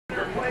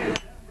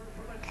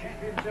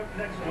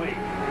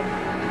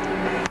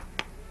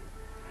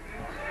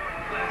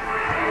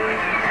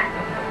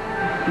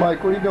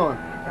Mike, what are you doing?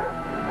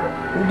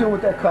 What are you doing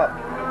with that cup?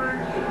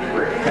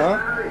 Huh?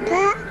 What are you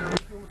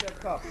doing with that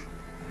cup?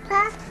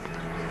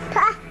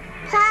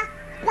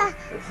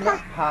 It's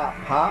not pop,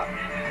 pop.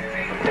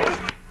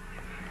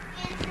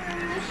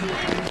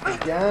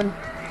 Again?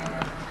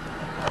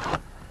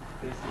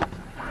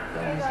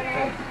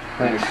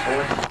 Thanks.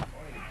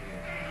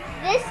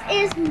 This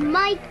is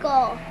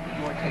Michael.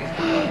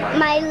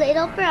 My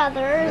little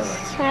brother's.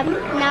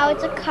 Now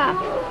it's a cup.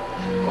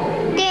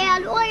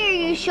 Dad, why are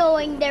you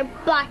showing their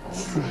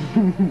butts?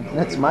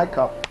 That's my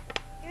cup.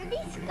 You're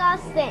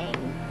disgusting.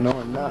 No,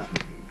 I'm not.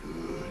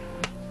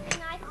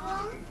 Can I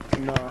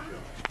film? No.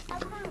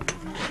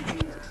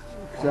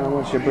 I don't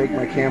want you to break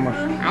my camera. I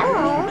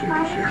won't.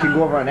 You can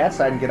go over on that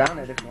side and get on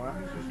it if you want.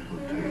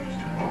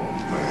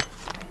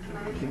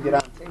 You can get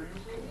on tape.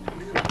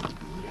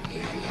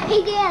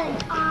 Hey, Dad.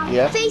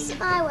 Yeah? Face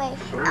my way.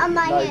 On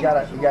my No, hand.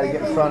 you gotta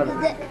get in front of it.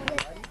 Why do you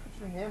put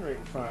your hand right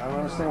in front? I don't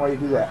understand why you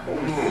do that.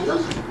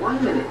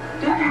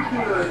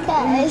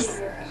 Because.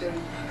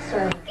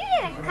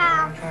 Get a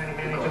cop.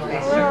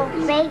 Little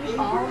baby.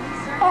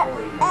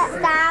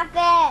 Stop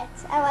it.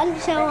 I want to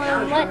show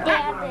him what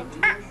Dad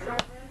did.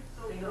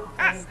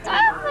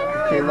 Stop it.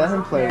 Okay, let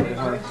him play with it,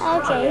 honey.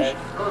 Okay.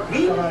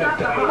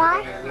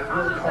 What?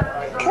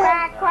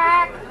 Quack,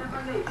 quack.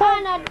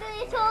 Kind of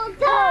little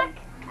duck.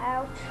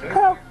 Ouch.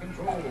 Ow.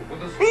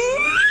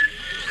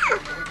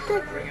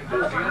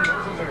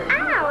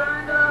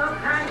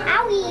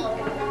 Owie.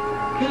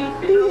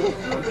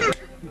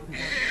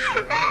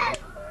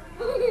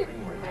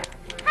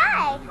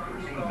 Hi.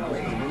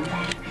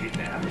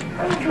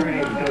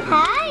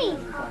 Hi.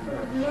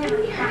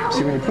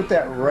 See, when you put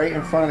that right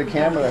in front of the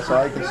camera, that's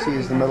all you can see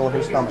is the middle of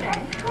her stomach.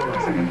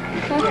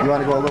 You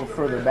want to go a little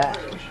further back.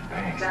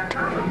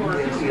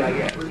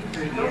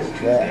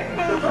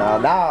 Yeah.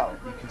 Now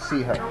you can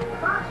see her.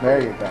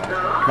 There you go.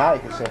 Now you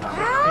can say hi.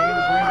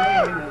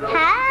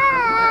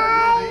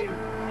 Hi.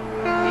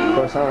 Of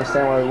course, I don't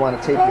understand why we want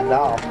to tape the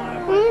doll.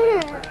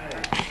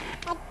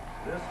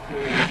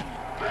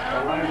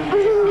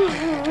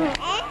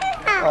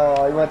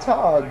 Oh, you want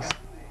hugs?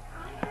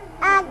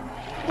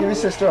 Give your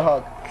sister a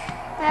hug.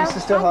 Give your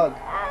sister a hug.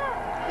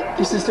 Give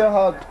your sister a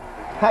hug.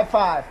 High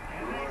five.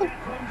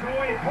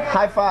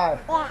 High five.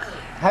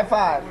 High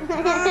five.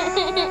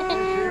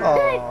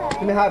 Oh,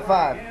 give me a high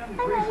five.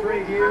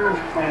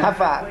 High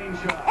five.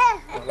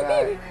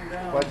 Alright.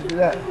 Why'd you do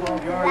that?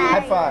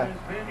 High five.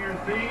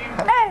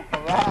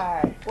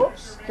 Alright.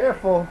 Whoops.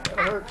 Careful. That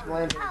hurt.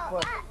 Landed on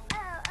your foot.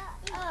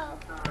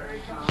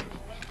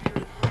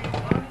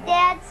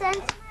 Dad sent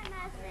my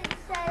message,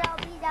 said I'll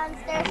be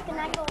downstairs. Can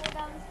I go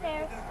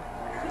downstairs?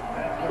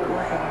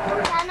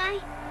 Can I?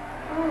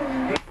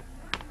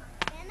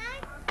 Can I?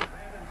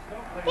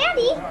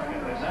 Daddy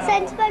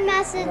sent my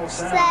message,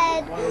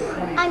 said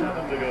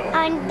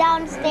I'm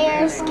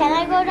downstairs. Can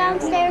I go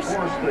downstairs?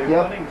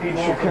 Yep, you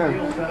sure can.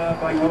 Is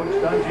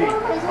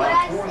what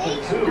I say?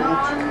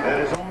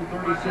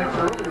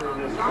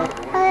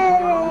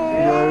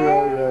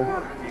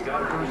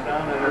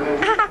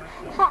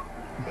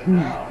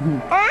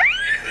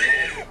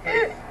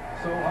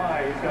 So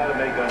high, he's got to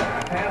make a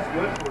pass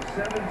good for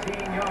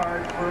 17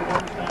 yards for a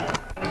first down.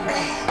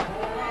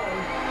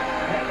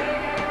 And they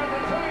get on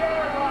the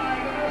 2-yard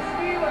line, and the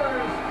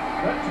Steelers,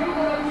 the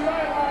 2-1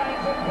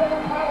 sidelines, and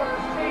Bill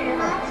Powers' team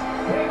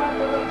came up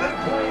with a big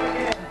play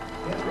again.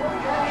 It's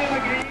one early in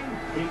the game.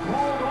 He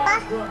called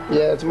off the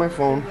Yeah, it's my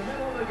phone. in the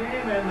middle of the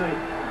game, and the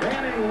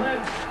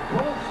Banning-led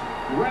Colts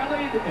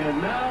rallied, and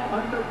now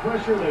under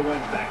pressure, they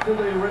went back to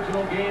the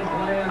original game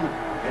plan,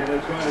 and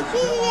it's going to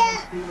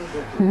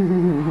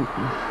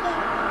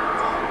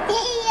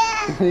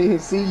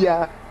See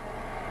ya.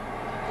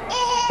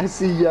 I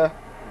see ya.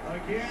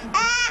 again.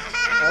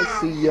 I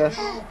see ya.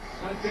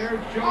 But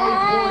there's Joey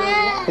Porter.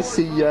 I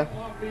see ya.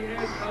 Off the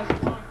edge of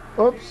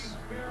the Oops.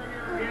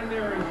 in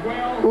there as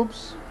well.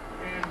 Oops.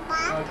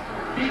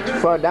 And Too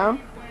far down?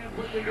 plan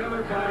put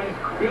together by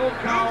Bill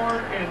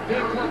Cowher and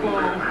Dick LeBeau.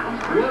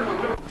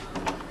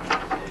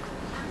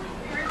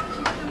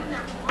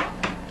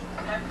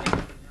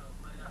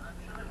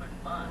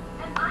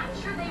 I'm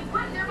sure they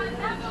would. They're my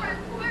best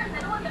friends here. I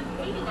don't want them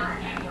hating on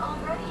me.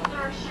 Already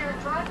there are shared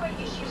driveway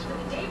issues for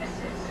the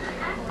Davises.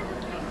 As to the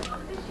big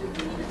issue,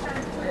 we need to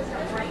start this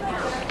up right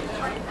now.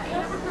 Right? A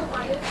hammer for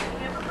white, a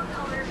hammer for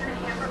colors, and a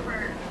hammer for...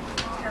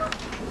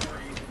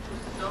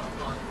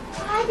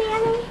 Hi,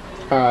 Danny.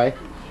 Hi.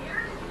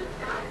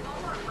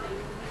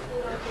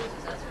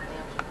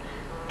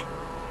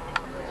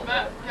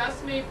 But Gus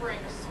may bring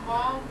a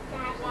small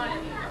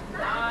quantity of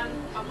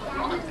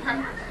non-alcoholic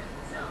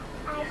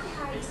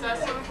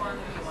excessive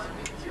quantities to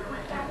be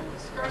determined at the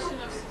discretion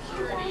of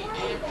security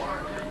and/or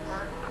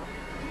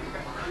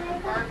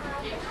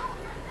embarkation.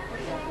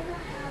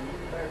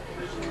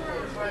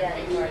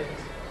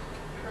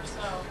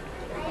 Personnel.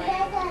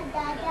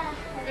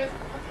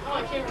 Oh, I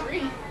can't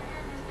read.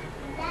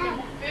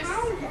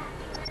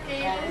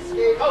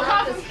 Confiscated. Oh,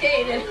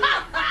 confiscated.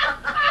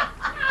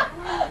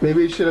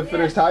 Maybe you should have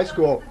finished high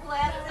school.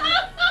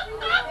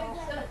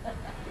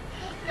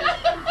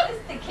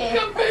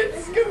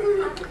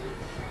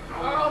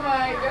 Oh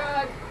my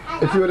God.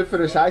 If you would have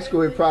finished high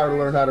school, you'd probably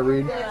learn how to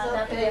read.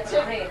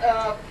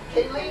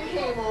 Kayleen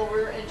came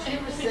over and she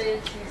was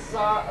saying she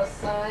saw a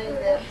sign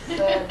that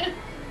said,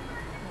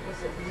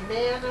 was it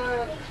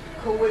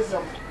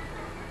Manicoism?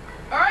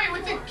 All right,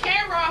 with the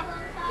camera.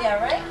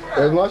 Yeah, right?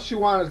 Unless you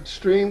want to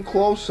stream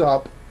close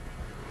up.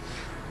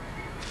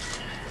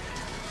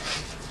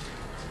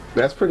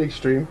 That's pretty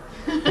extreme.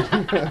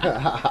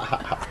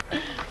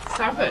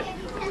 Stop it.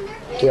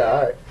 Yeah,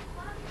 alright.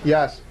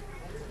 Yes.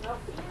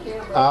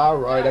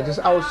 Alright,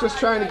 I was just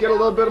trying to get a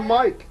little bit of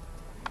Mike.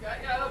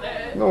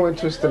 No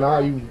interest in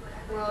all you.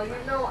 Well, you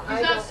know,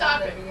 He's not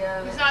stopping.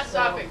 He's not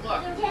stopping.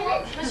 Look.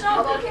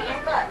 Michelle, go kick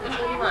his butt. That's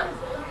what he wants.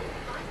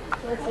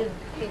 Listen,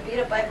 he beat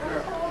up by a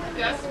girl.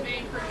 Yes,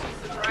 being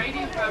purchased a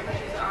variety of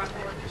beverages on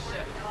board the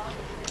ship.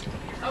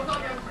 Oh, go, go.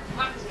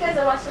 You guys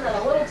are watching that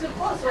a little too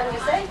close, what do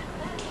you say?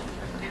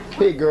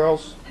 Hey,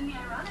 girls.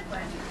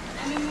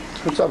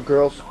 What's up,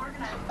 girls?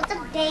 What's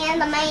up, Dan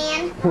the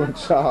man?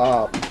 What's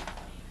up?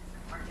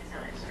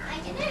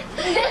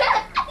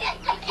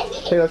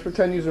 Hey, let's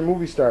pretend you're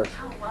movie stars.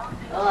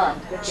 Oh,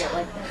 good shit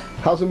like that.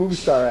 How's a movie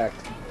star act?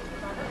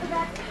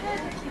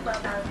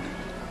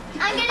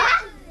 I'm gonna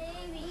have a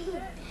baby.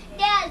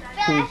 Dad,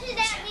 flash it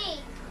at me.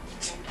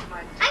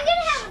 I'm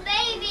gonna have a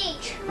baby.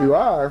 You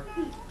are?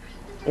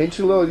 Ain't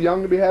you a little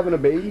young to be having a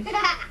baby?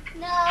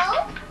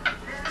 No.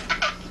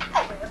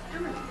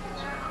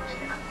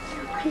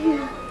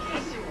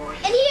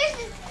 And here's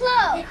its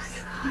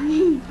clothes.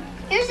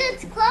 Here's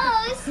its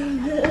clothes.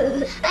 I'm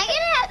gonna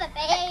have a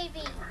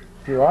baby.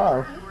 You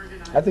are?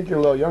 I think you're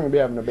a little young to be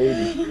having a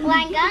baby. Well,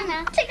 I'm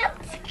gonna.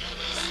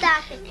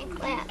 Stop it and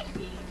clap.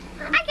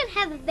 I can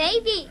have a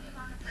baby.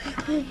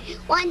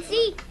 Want to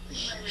see?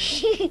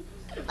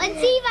 Let's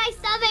see my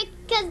stomach,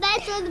 because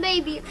that's where the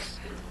baby is.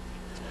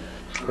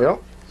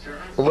 Yep.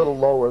 A little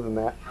lower than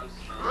that.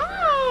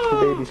 The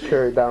baby's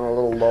carried down a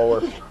little lower.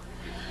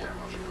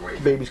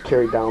 The baby's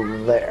carried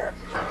down there.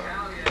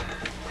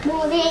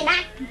 Moving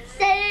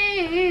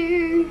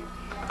action.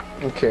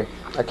 Okay.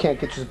 I can't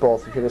get you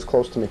both if you're this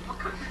close to me.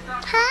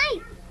 Hi.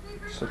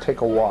 So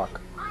take a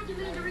walk. I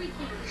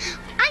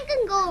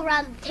can go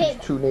around the You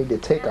table. two need to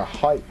take a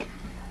hike.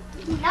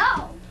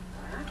 No.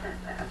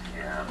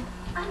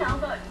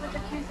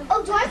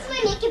 Oh, do I see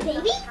my naked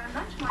baby?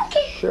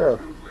 Sure.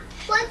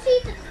 Want to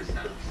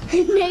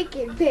see the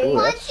naked baby? Ooh,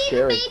 Want that's to see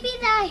scary. the baby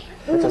that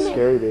That's a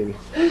scary baby.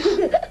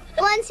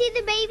 Want to see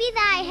the baby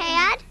that I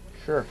had?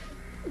 Sure.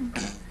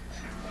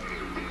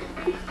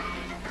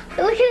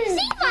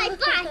 See my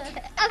butt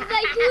of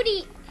my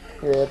booty.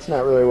 Yeah, that's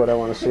not really what I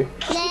want to see.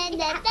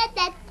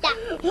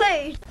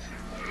 Wait.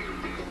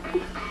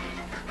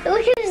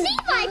 See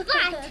my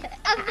butt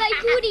of my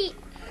booty.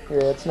 Yeah,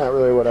 that's not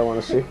really what I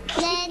want to see.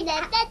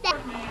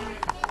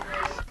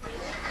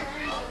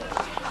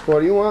 What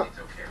do you want?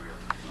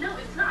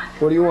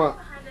 What do you want?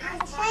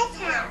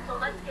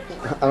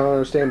 I don't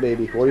understand,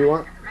 baby. What do you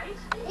want?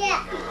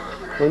 Yeah.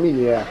 What do you mean,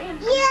 yeah?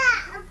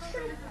 Yeah.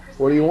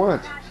 What do you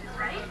want?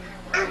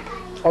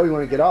 Oh, you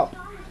want to get up?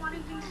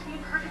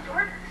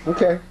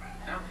 Okay.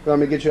 You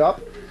want me to get you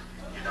up?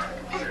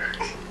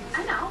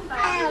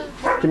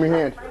 Give me your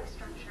hand.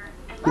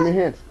 Give me your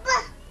hand.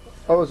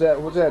 Oh,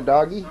 what's that,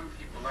 doggy?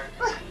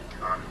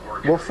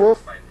 Woof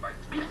woof?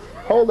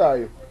 How old are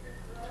you?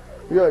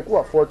 You're like,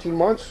 what, 14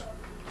 months?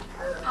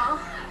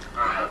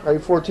 Are you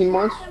 14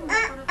 months?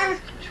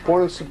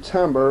 Born in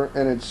September,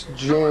 and it's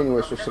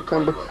January, so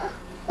September,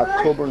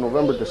 October,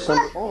 November,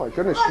 December. Oh my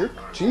goodness,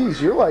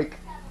 you're like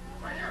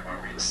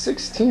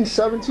 16,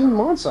 17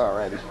 months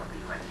already.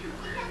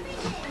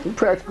 You're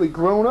practically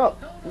grown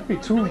up. You'll be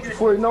 2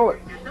 before you know it.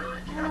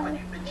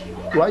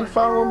 Why are you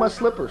following my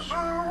slippers?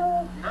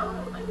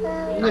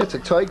 Yeah, it's a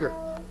tiger.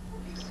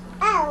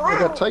 I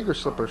got tiger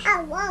slippers.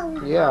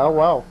 Yeah, oh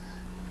wow.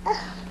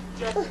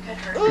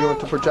 You want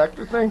the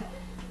projector thing?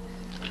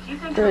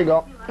 There you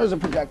go. There's a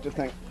projector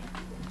thing.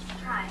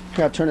 I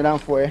gotta turn it on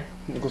for you.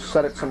 We'll go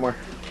set it somewhere.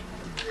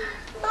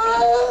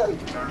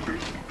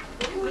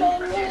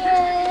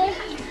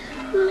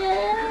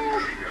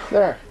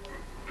 There.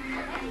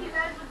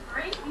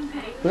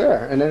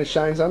 There, and then it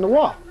shines on the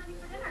wall.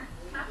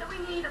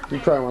 You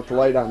probably want the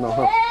light on though,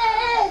 huh?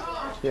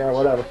 Yeah,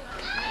 whatever.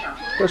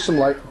 There's some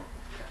light.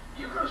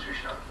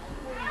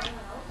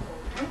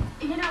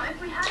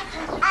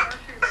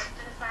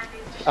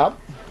 Up?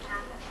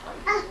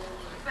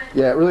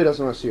 Yeah, it really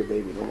doesn't want to see your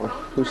baby no more.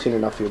 Who's seen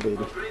enough of your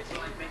baby?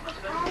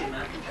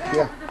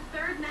 Yeah.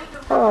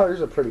 Oh,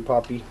 there's a pretty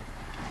puppy.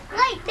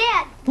 Wait,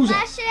 Dad. Who's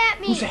Flash that? it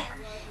at me. Who's that?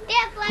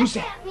 Dad, flash Who's it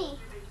that? at me.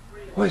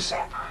 What is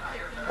that?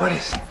 What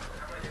is that?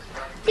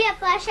 Dad,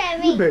 flash it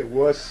at You me. big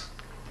wuss.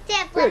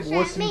 Dad, flash big it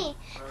at wussy. me.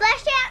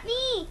 Flash it at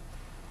me.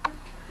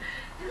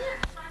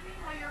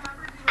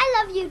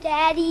 I love you,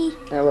 Daddy.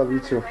 I love you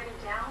too.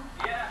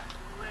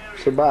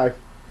 So bye.